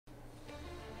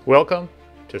Welcome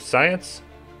to Science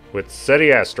with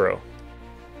Seti Astro.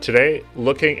 Today,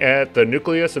 looking at the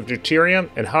nucleus of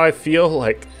deuterium and how I feel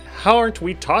like, how aren't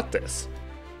we taught this?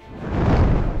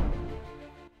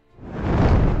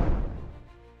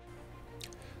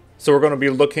 So we're going to be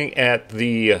looking at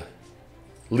the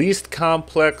least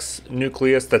complex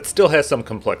nucleus that still has some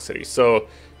complexity. So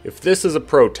if this is a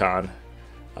proton,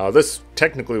 this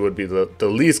technically would be the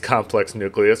least complex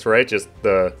nucleus, right? Just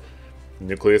the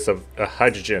nucleus of a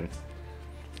hydrogen.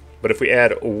 But if we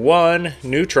add one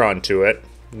neutron to it,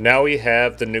 now we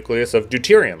have the nucleus of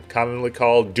deuterium, commonly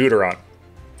called Deuteron.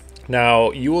 Now,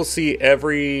 you will see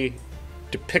every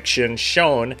depiction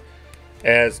shown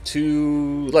as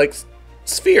two, like,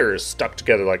 spheres stuck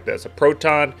together like this. A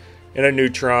proton and a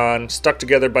neutron stuck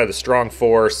together by the strong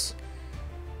force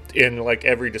in, like,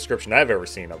 every description I've ever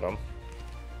seen of them.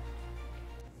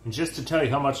 And just to tell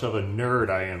you how much of a nerd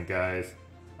I am, guys,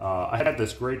 I had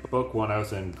this great book when I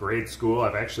was in grade school.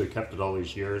 I've actually kept it all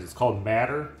these years. It's called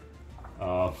Matter.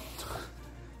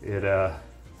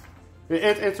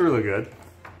 It's really good,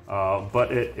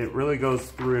 but it really goes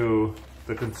through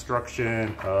the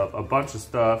construction of a bunch of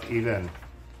stuff, even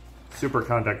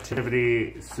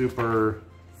superconductivity, super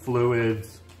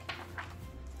fluids,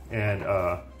 and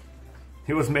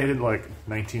it was made in like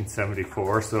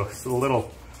 1974, so it's a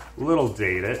little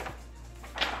dated.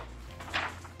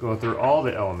 Going through all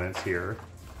the elements here,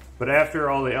 but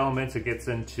after all the elements, it gets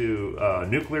into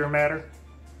nuclear matter.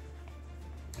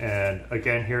 And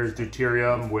again, here's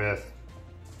deuterium with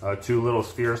two little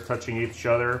spheres touching each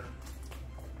other.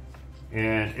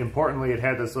 And importantly, it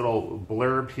had this little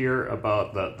blurb here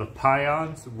about the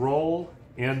pion's role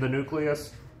in the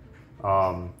nucleus,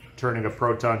 turning a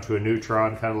proton to a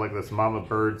neutron, kind of like this mama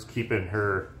bird's keeping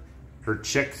her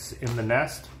chicks in the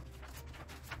nest.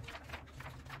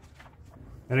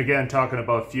 And again, talking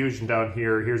about fusion down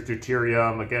here, here's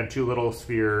deuterium, again, two little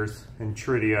spheres, and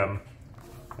tritium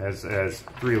as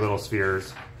three little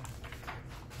spheres.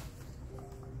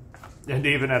 And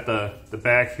even at the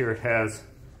back here, it has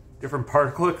different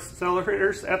particle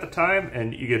accelerators at the time,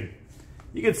 and you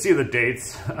could see the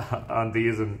dates on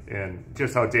these and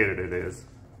just how dated it is.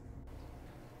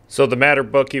 So the Matter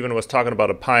book even was talking about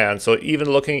a pion, so even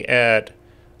looking at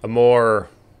a more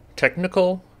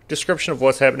technical description of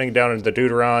what's happening down in the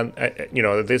deuteron,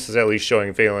 this is at least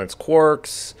showing valence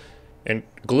quarks and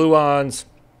gluons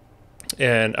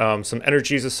and some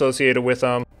energies associated with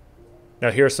them. Now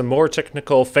here's some more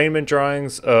technical Feynman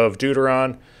drawings of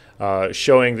deuteron,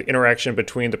 showing the interaction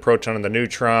between the proton and the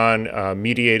neutron,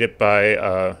 mediated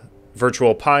by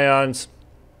virtual pions,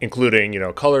 including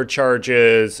color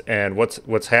charges and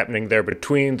what's happening there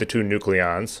between the two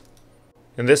nucleons.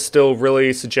 And this still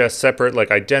really suggests separate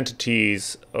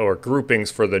identities or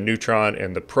groupings for the neutron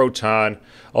and the proton,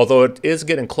 although it is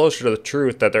getting closer to the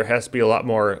truth that there has to be a lot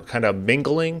more kind of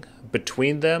mingling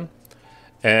between them.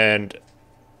 And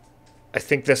I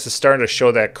think this is starting to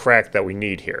show that crack that we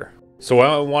need here. So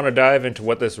I want to dive into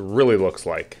what this really looks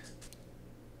like.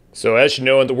 So as you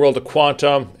know, in the world of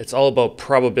quantum, it's all about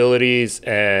probabilities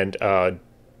and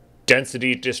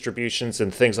density distributions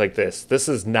and things like this. This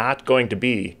is not going to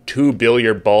be two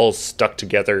billiard balls stuck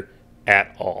together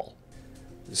at all.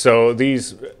 So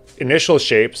these initial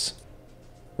shapes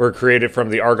were created from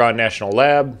the Argonne National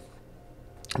Lab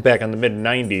back in the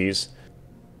mid-90s.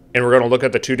 And we're going to look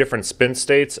at the two different spin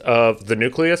states of the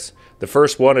nucleus. The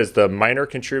first one is the minor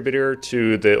contributor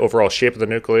to the overall shape of the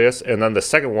nucleus. And then the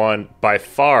second one, by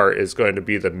far, is going to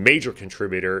be the major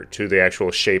contributor to the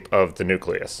actual shape of the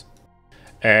nucleus.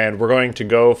 And we're going to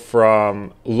go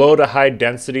from low to high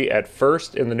density at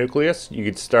first in the nucleus. You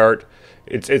could start,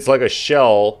 it's like a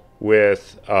shell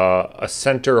with a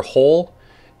center hole.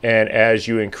 And as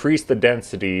you increase the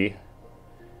density,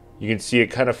 you can see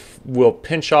it kind of will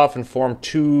pinch off and form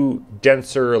two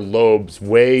denser lobes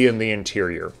way in the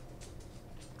interior.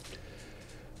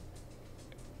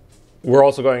 We're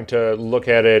also going to look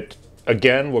at it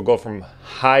again. We'll go from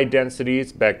high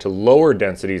densities back to lower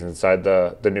densities inside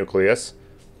the nucleus.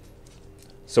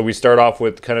 So we start off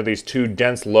with kind of these two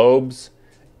dense lobes,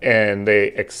 and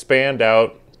they expand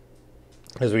out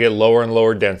as we get lower and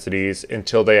lower densities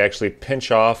until they actually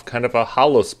pinch off kind of a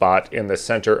hollow spot in the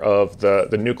center of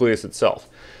the nucleus itself.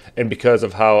 And because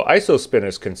of how isospin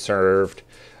is conserved,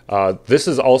 this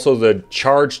is also the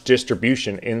charge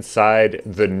distribution inside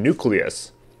the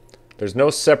nucleus. There's no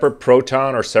separate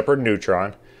proton or separate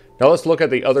neutron. Now let's look at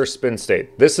the other spin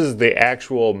state. This is the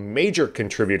actual major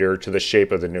contributor to the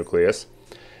shape of the nucleus.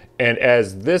 And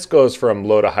as this goes from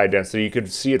low to high density, you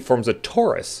could see it forms a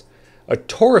torus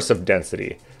of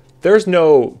density. There's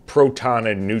no proton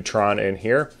and neutron in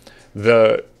here.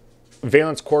 The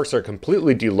valence quarks are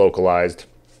completely delocalized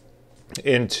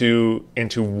into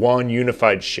one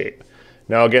unified shape.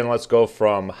 Now again, let's go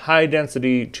from high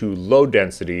density to low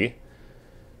density.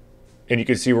 And you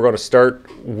can see we're going to start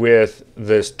with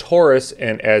this torus,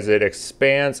 and as it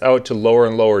expands out to lower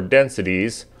and lower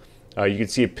densities, you can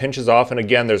see it pinches off, and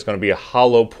again, there's going to be a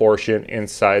hollow portion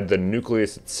inside the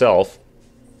nucleus itself.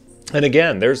 And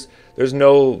again, there's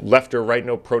no left or right,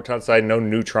 no proton side, no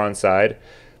neutron side.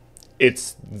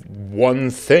 It's one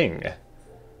thing.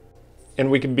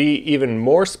 And we can be even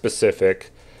more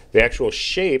specific. The actual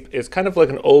shape is kind of like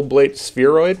an oblate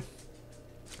spheroid,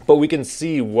 but we can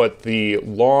see what the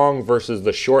long versus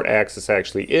the short axis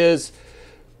actually is.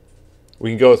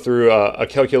 We can go through a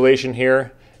calculation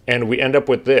here, and we end up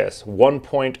with this,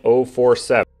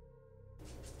 1.047.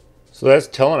 So that's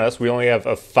telling us we only have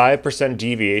a 5%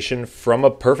 deviation from a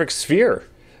perfect sphere.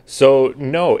 So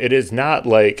no, it is not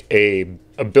like a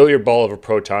billiard ball of a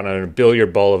proton and a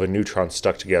billiard ball of a neutron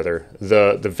stuck together.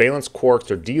 The valence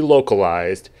quarks are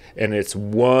delocalized, and it's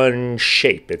one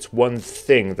shape. It's one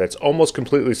thing that's almost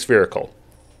completely spherical.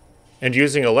 And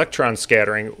using electron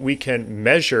scattering, we can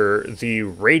measure the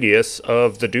radius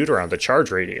of the deuteron, the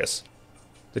charge radius.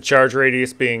 The charge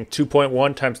radius being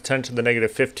 2.1 times 10 to the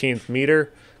negative 15th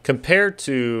meter, compared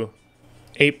to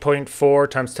 8.4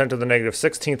 times 10 to the negative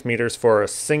 16th meters for a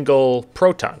single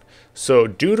proton. So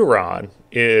deuteron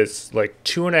is like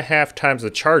 2.5 times the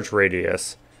charge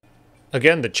radius.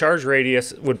 Again, the charge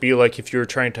radius would be like if you were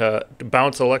trying to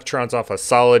bounce electrons off a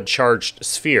solid charged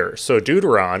sphere. So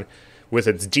deuteron, with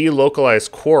its delocalized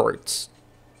quarks,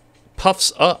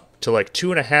 puffs up to like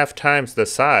 2.5 times the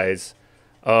size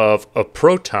of a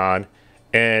proton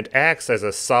and acts as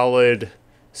a solid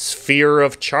sphere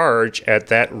of charge at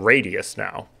that radius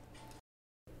now.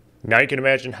 Now you can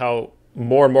imagine how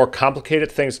more and more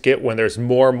complicated things get when there's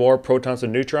more and more protons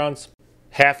and neutrons.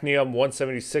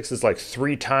 Hafnium-176 is like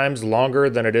 3 times longer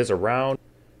than it is around.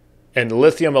 And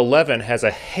lithium-11 has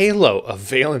a halo of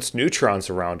valence neutrons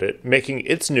around it, making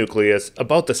its nucleus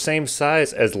about the same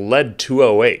size as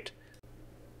lead-208.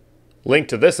 Link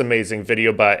to this amazing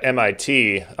video by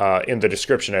MIT in the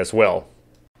description as well.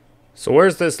 So where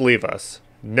does this leave us?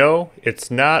 No, it's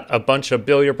not a bunch of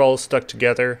billiard balls stuck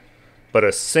together, but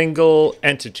a single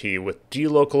entity with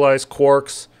delocalized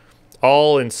quarks,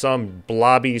 all in some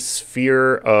blobby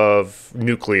sphere of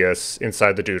nucleus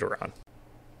inside the deuteron.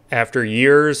 After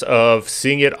years of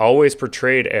seeing it always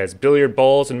portrayed as billiard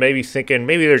balls and maybe thinking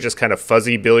maybe they're just kind of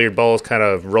fuzzy billiard balls kind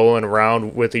of rolling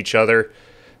around with each other,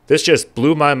 this just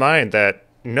blew my mind that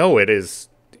no, it's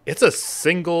a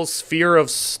single sphere of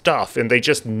stuff, and they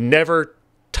just never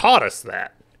taught us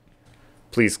that.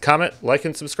 Please comment, like,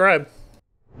 and subscribe.